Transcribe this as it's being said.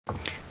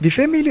The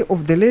family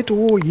of the late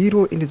war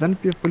hero and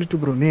ZANU-PF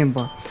Politburo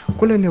member,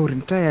 Colonel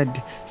retired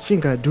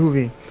Tshinga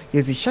Dube,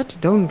 has shut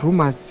down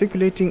rumors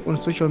circulating on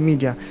social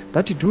media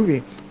that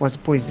Dube was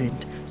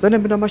poisoned.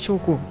 Zanambina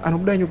mashoko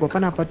anobuda nyugo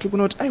panapa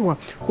tikunoti aiwa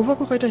kuva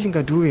kwakaita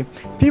Tshinga Dube,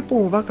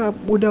 people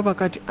vakabuda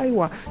vakati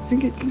aiwa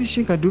singe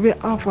Tshinga Dube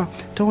afa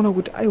taona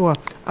kuti aiwa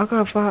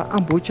akafa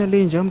ambo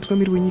challenge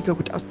mutungamiri wenyika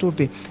kuti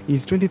astope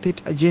his 2030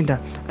 agenda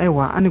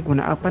aiwa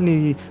anigona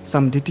pane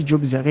some dirty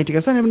jobs yakaitika.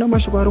 Zanambina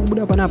mashoko ari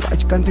kubuda panapa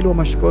achikanziliwa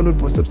mashoko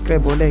anoti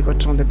subscribe or like or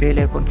turn on the bell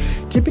icon.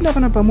 Tipinda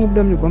panapa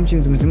mubuda mnyugo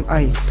mchinzi mzimu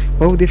ai.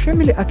 While the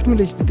family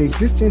acknowledged the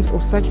existence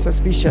of such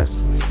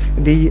suspicious,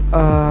 the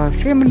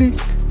family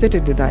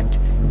stated that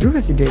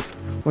Dube's death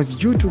was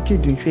due to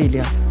kidney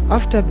failure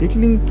after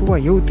battling poor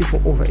health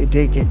for over a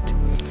decade.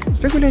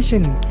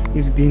 Speculation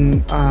has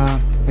been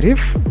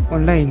rife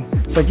online,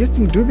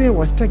 suggesting Dube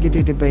was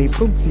targeted by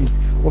proxies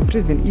of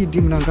President E.D.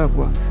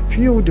 Mnangagwa,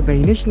 fueled by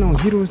national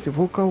heroes'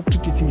 vocal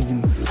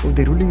criticism of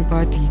the ruling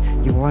party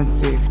he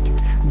once served.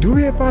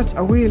 Dube passed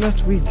away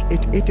last week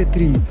at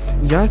 83,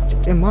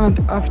 just a month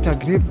after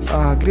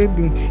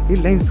grabbing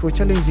headlines for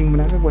challenging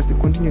Mnangagwa's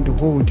continued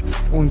hold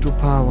onto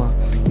power.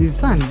 His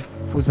son,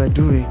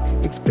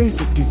 Dube, expressed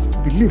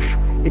disbelief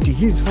at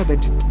his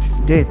father's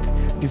death,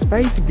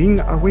 despite being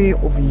aware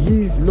of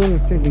his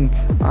long-standing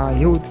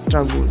health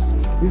struggles.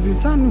 His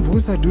son,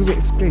 Dube,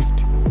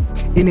 expressed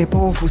in a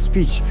powerful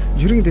speech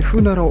during the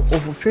funeral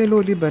of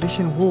fellow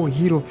Liberation War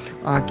hero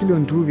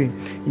Kilon Dube.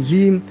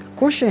 He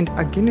cautioned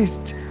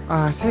against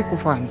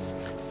sycophants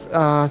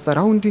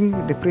surrounding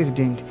the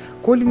president,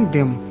 calling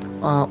them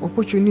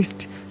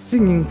opportunists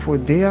singing for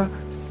their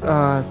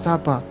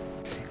supper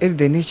at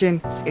the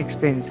nation's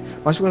expense.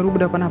 Mashoko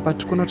rubuda panapa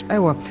tikunoti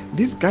aiwa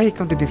this guy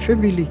counted the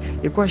family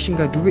yekwa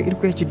Tshinga Dube iri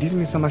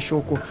kuchidismisa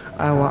mashoko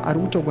aiwa ari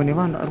kutaurwa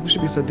nevanhu ari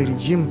kusvibisa the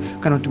regime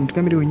kana kuti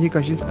mutungamiri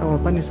wenyika zvinzi aiwa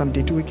pane some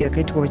dirty work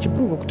yakaitika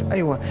vachiprova kuti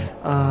aiwa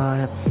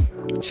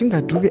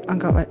Tshinga Dube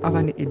anga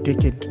ava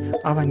ne-decade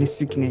ava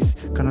ne-sickness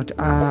kana kuti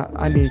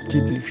ane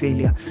kidney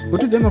failure.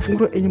 Kutudzai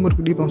mafunguro enyu muri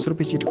kudii pamusoro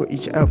pechiitiko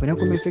ichi aiwa panya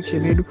comment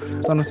section medu,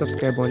 so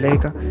subscribe or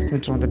like,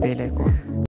 turn on the bell icon.